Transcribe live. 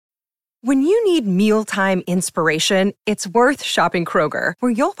When you need mealtime inspiration, it's worth shopping Kroger,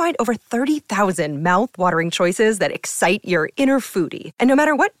 where you'll find over 30,000 mouth-watering choices that excite your inner foodie. And no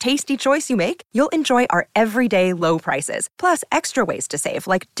matter what tasty choice you make, you'll enjoy our everyday low prices, plus extra ways to save,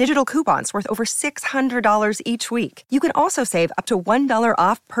 like digital coupons worth over $600 each week. You can also save up to $1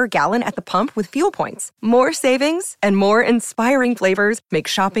 off per gallon at the pump with fuel points. More savings and more inspiring flavors make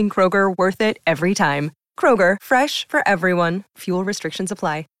shopping Kroger worth it every time. Kroger, fresh for everyone. Fuel restrictions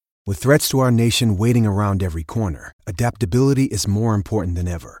apply. With threats to our nation waiting around every corner, adaptability is more important than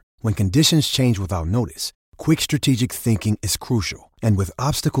ever. When conditions change without notice, quick strategic thinking is crucial. And with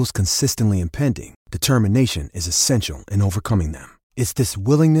obstacles consistently impending, determination is essential in overcoming them. It's this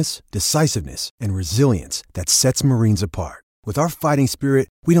willingness, decisiveness, and resilience that sets Marines apart. With our fighting spirit,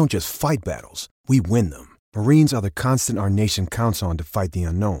 we don't just fight battles, we win them. Marines are the constant our nation counts on to fight the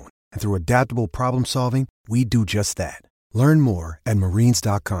unknown. And through adaptable problem solving, we do just that. Learn more at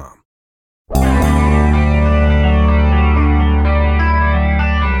marines.com.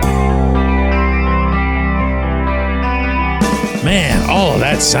 Man, all of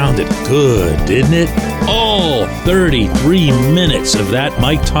that sounded good, didn't it? All 33 minutes of that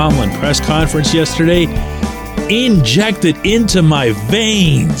Mike Tomlin press conference yesterday injected into my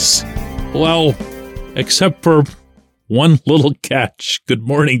veins. Well, except for one little catch. Good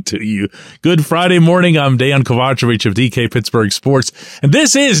morning to you. Good Friday morning. I'm Dejan Kovacevic of DK Pittsburgh Sports, and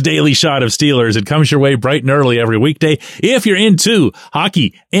this is Daily Shot of Steelers. It comes your way bright and early every weekday if you're into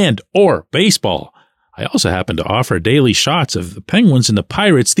hockey and or baseball. I also happen to offer daily shots of the Penguins and the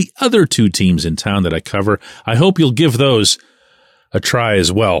Pirates, the other two teams in town that I cover. I hope you'll give those a try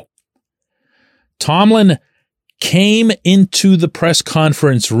as well. Tomlin came into the press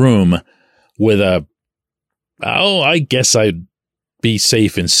conference room with I guess I'd be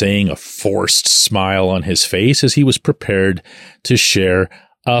safe in saying a forced smile on his face as he was prepared to share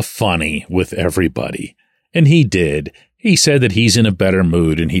a funny with everybody. And he did. He said that he's in a better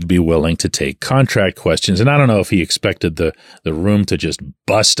mood and he'd be willing to take contract questions. And I don't know if he expected the room to just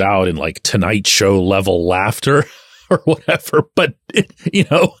bust out in like Tonight Show level laughter or whatever, but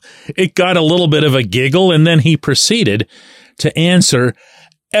it got a little bit of a giggle, and then he proceeded to answer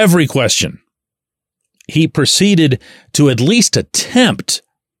every question. He proceeded to at least attempt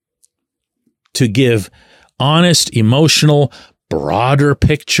to give honest, emotional, broader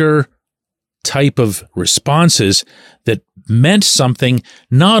picture type of responses that meant something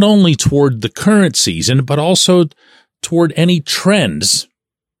not only toward the current season, but also toward any trends,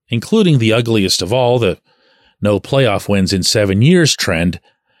 including the ugliest of all, the no playoff wins in 7 years trend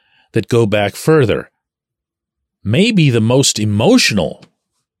that go back further. Maybe the most emotional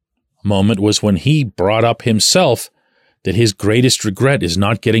moment was when he brought up himself that his greatest regret is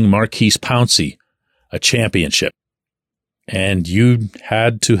not getting Marquise Pouncey a championship. And you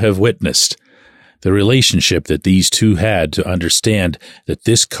had to have witnessed the relationship that these two had to understand that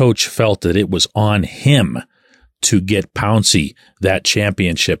this coach felt that it was on him to get Pouncey that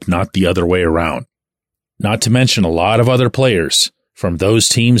championship, not the other way around. Not to mention a lot of other players from those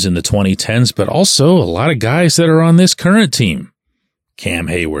teams in the 2010s, but also a lot of guys that are on this current team. Cam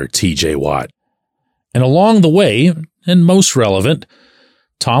Hayward, TJ Watt. And along the way, and most relevant,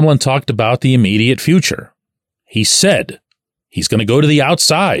 Tomlin talked about the immediate future. He said he's going to go to the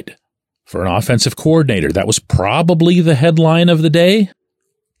outside for an offensive coordinator. That was probably the headline of the day,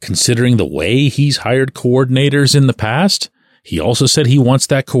 considering the way he's hired coordinators in the past. He also said he wants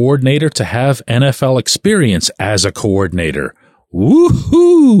that coordinator to have NFL experience as a coordinator.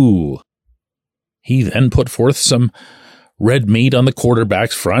 Woohoo! He then put forth some red meat on the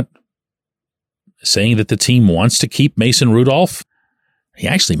quarterback's front, saying that the team wants to keep Mason Rudolph. He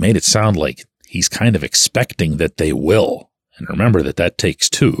actually made it sound like he's kind of expecting that they will. And remember that takes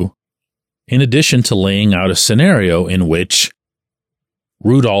two. In addition to laying out a scenario in which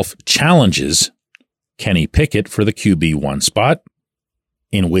Rudolph challenges Kenny Pickett for the QB1 spot,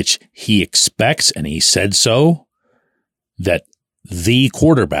 in which he expects, and he said so, that the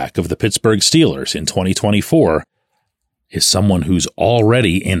quarterback of the Pittsburgh Steelers in 2024 is someone who's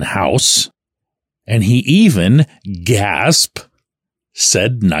already in-house, and he even,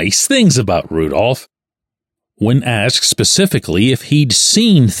 said nice things about Rudolph when asked specifically if he'd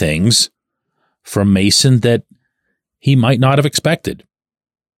seen things from Mason that he might not have expected.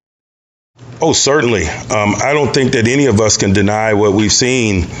 Oh, certainly. I don't think that any of us can deny what we've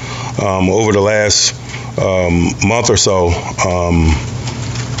seen over the last month or so.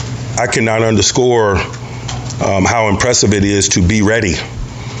 I cannot underscore how impressive it is to be ready.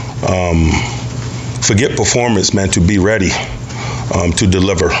 Forget performance, man, to be ready, to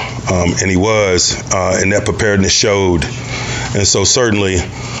deliver. And he was, and that preparedness showed. And so certainly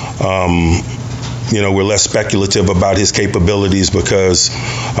we're less speculative about his capabilities because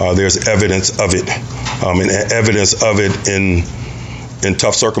there's evidence of it, and evidence of it in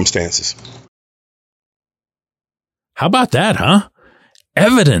tough circumstances. How about that, huh?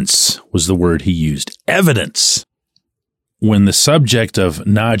 Evidence was the word he used. Evidence. When the subject of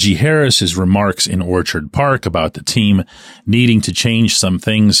Najee Harris's remarks in Orchard Park about the team needing to change some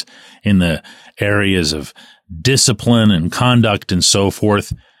things in the areas of discipline and conduct and so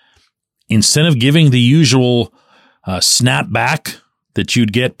forth, instead of giving the usual snap back that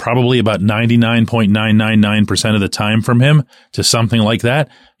you'd get probably about 99.999% of the time from him to something like that,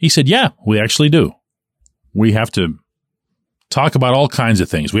 he said, yeah, we actually do. We have to talk about all kinds of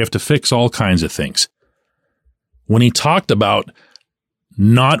things. We have to fix all kinds of things. When he talked about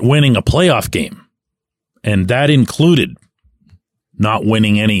not winning a playoff game, and that included not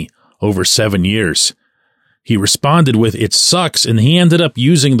winning any over 7 years, he responded with, it sucks, and he ended up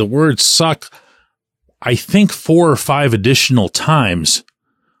using the word suck, I think 4 or 5 additional times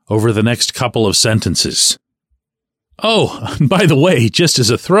over the next couple of sentences. Oh, by the way, just as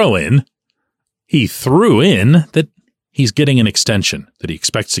a throw-in, he threw in that he's getting an extension, that he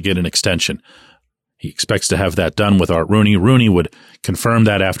expects to get an extension. He expects to have that done with Art Rooney. Rooney would confirm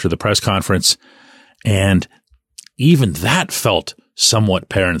that after the press conference. And even that felt somewhat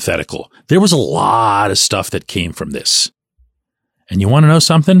parenthetical. There was a lot of stuff that came from this. And you want to know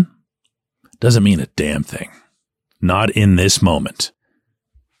something? Doesn't mean a damn thing. Not in this moment.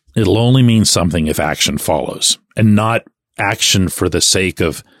 It'll only mean something if action follows. And not action for the sake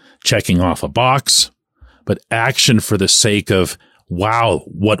of checking off a box, but action for the sake of, wow,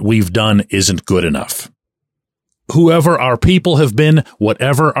 what we've done isn't good enough. Whoever our people have been,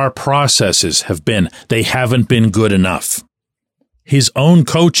 whatever our processes have been, they haven't been good enough. His own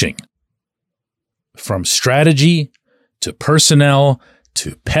coaching, from strategy to personnel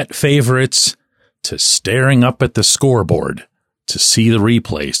to pet favorites to staring up at the scoreboard to see the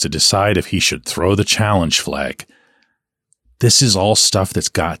replays to decide if he should throw the challenge flag. This is all stuff that's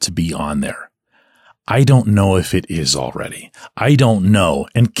got to be on there. I don't know if it is already. I don't know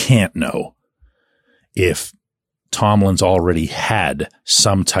and can't know if Tomlin's already had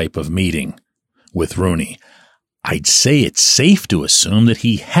some type of meeting with Rooney. I'd say it's safe to assume that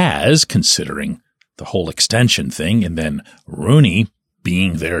he has, considering the whole extension thing and then Rooney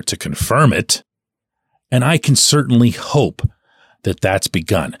being there to confirm it. And I can certainly hope that that's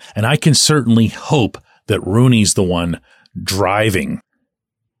begun. And I can certainly hope that Rooney's the one driving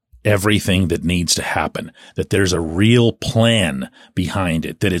everything that needs to happen, that there's a real plan behind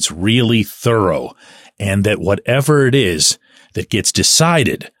it, that it's really thorough, and that whatever it is that gets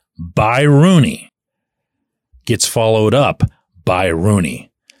decided by Rooney gets followed up by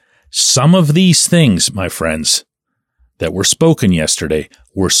Rooney. Some of these things, my friends, that were spoken yesterday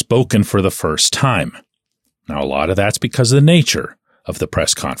were spoken for the first time. Now, a lot of that's because of the nature of the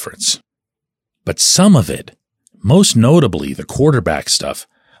press conference. But some of it, most notably the quarterback stuff,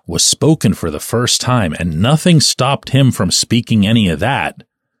 was spoken for the first time, and nothing stopped him from speaking any of that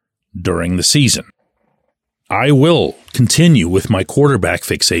during the season. I will continue with my quarterback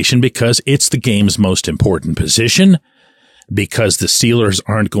fixation because it's the game's most important position, because the Steelers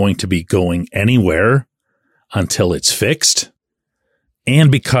aren't going to be going anywhere until it's fixed,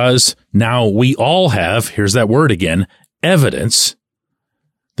 and because now we all have, here's that word again, evidence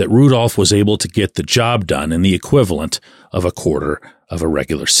that Rudolph was able to get the job done in the equivalent of a quarter of a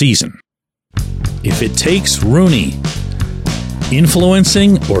regular season. If it takes Rooney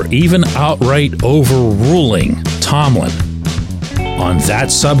influencing or even outright overruling Tomlin on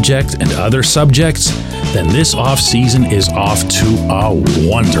that subject and other subjects, then this offseason is off to a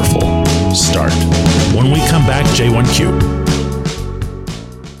wonderful start. When we come back, J1Q.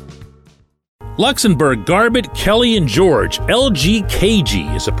 Luxembourg, Garbett, Kelly & George.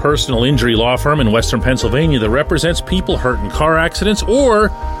 LGKG is a personal injury law firm in Western Pennsylvania that represents people hurt in car accidents or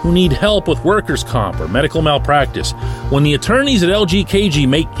who need help with workers' comp or medical malpractice. When the attorneys at LGKG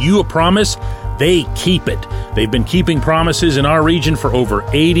make you a promise, they keep it. They've been keeping promises in our region for over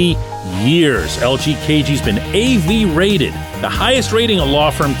 80 years. LGKG's been AV rated, the highest rating a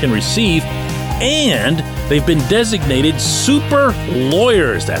law firm can receive, and they've been designated super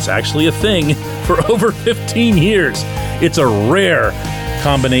lawyers. That's actually a thing for over 15 years. It's a rare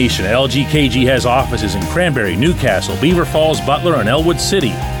combination. LGKG has offices in Cranberry, Newcastle, Beaver Falls, Butler, and Elwood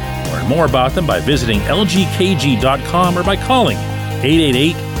City. Learn more about them by visiting lgkg.com or by calling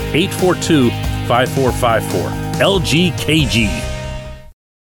 888-842-5454. LGKG.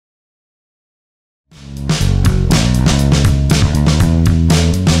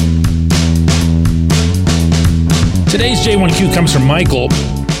 Today's J1Q comes from Michael,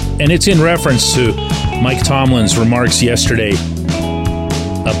 And it's in reference to Mike Tomlin's remarks yesterday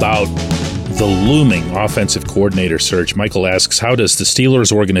about the looming offensive coordinator search. Michael asks, how does the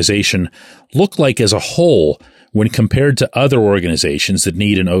Steelers organization look like as a whole when compared to other organizations that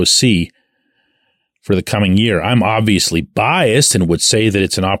need an OC for the coming year? I'm obviously biased and would say that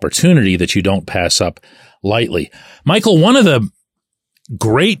it's an opportunity that you don't pass up lightly. Michael, one of the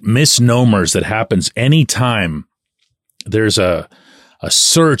great misnomers that happens anytime there's a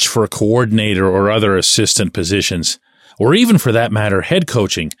search for a coordinator or other assistant positions, or even for that matter, head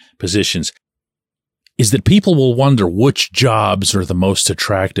coaching positions, is that people will wonder which jobs are the most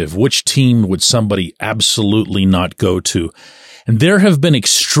attractive, which team would somebody absolutely not go to. And there have been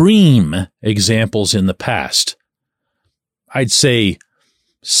extreme examples in the past. I'd say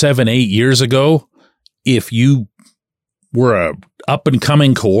 7-8 years ago, if you were a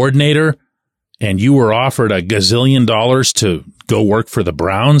up-and-coming coordinator and you were offered $1 gazillion to go work for the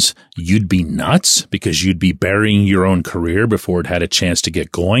Browns, you'd be nuts because you'd be burying your own career before it had a chance to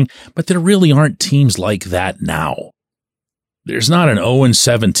get going. But there really aren't teams like that now. There's not an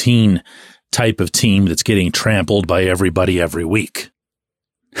 0-17 type of team that's getting trampled by everybody every week.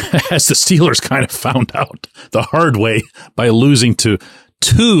 As the Steelers kind of found out the hard way by losing to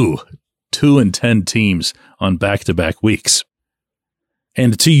 2-10 teams on back-to-back weeks.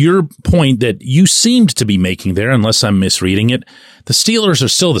 And to your point that you seemed to be making there, unless I'm misreading it, the Steelers are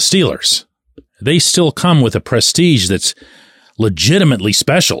still the Steelers. They still come with a prestige that's legitimately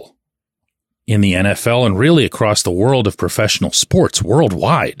special in the NFL and really across the world of professional sports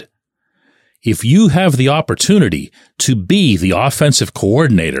worldwide. If you have the opportunity to be the offensive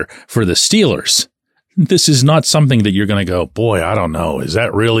coordinator for the Steelers, this is not something that you're going to go, boy, I don't know. Is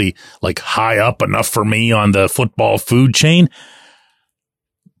that really like high up enough for me on the football food chain?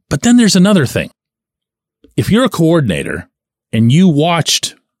 But then there's another thing. If you're a coordinator and you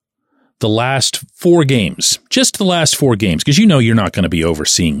watched the last 4 games, just the last 4 games, because you know you're not going to be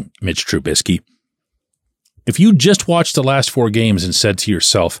overseeing Mitch Trubisky. If you just watched the last 4 games and said to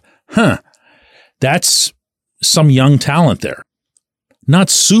yourself, that's some young talent there. Not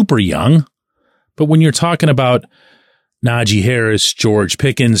super young, but when you're talking about Najee Harris, George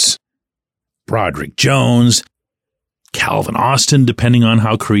Pickens, Broderick Jones, Calvin Austin, depending on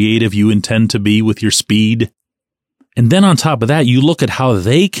how creative you intend to be with your speed. And then on top of that, you look at how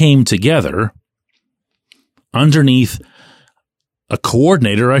they came together underneath a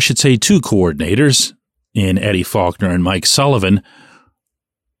coordinator, I should say 2 coordinators in Eddie Faulkner and Mike Sullivan,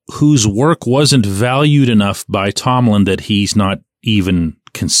 whose work wasn't valued enough by Tomlin that he's not even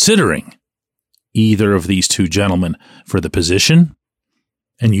considering either of these 2 gentlemen for the position.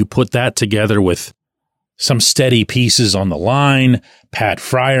 And you put that together with some steady pieces on the line, Pat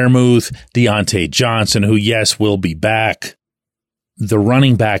Freiermuth, Deontay Johnson, who, yes, will be back. The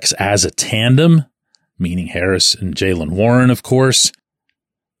running backs as a tandem, meaning Harris and Jaylen Warren, of course.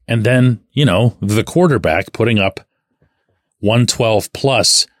 And then, the quarterback putting up 112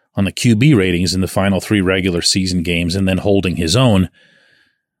 plus on the QB ratings in the final 3 regular season games and then holding his own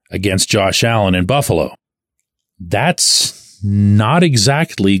against Josh Allen in Buffalo. That's not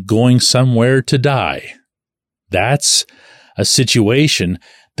exactly going somewhere to die. That's a situation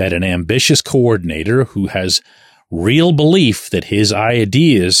that an ambitious coordinator who has real belief that his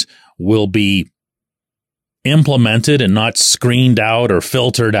ideas will be implemented and not screened out or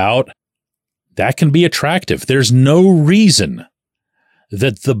filtered out, that can be attractive. There's no reason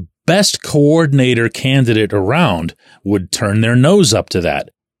that the best coordinator candidate around would turn their nose up to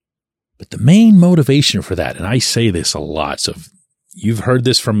that. But the main motivation for that, and I say this a lot, so if you've heard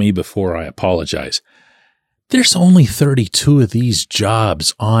this from me before, I apologize. There's only 32 of these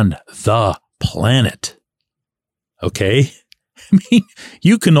jobs on the planet. Okay? I mean,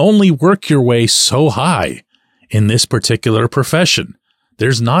 you can only work your way so high in this particular profession.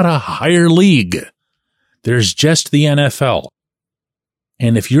 There's not a higher league. There's just the NFL.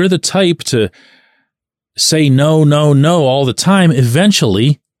 And if you're the type to say no, no, no all the time,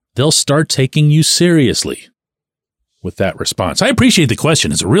 eventually they'll start taking you seriously with that response. I appreciate the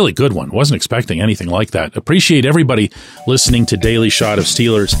question. It's a really good one. Wasn't expecting anything like that. Appreciate everybody listening to Daily Shot of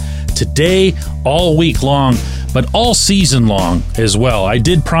Steelers today, all week long, but all season long as well. I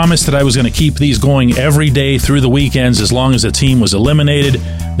did promise that I was going to keep these going every day through the weekends as long as the team was eliminated.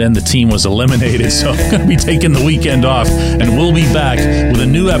 Then the team was eliminated, so I'm going to be taking the weekend off, and we'll be back with a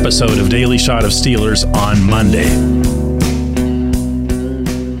new episode of Daily Shot of Steelers on Monday.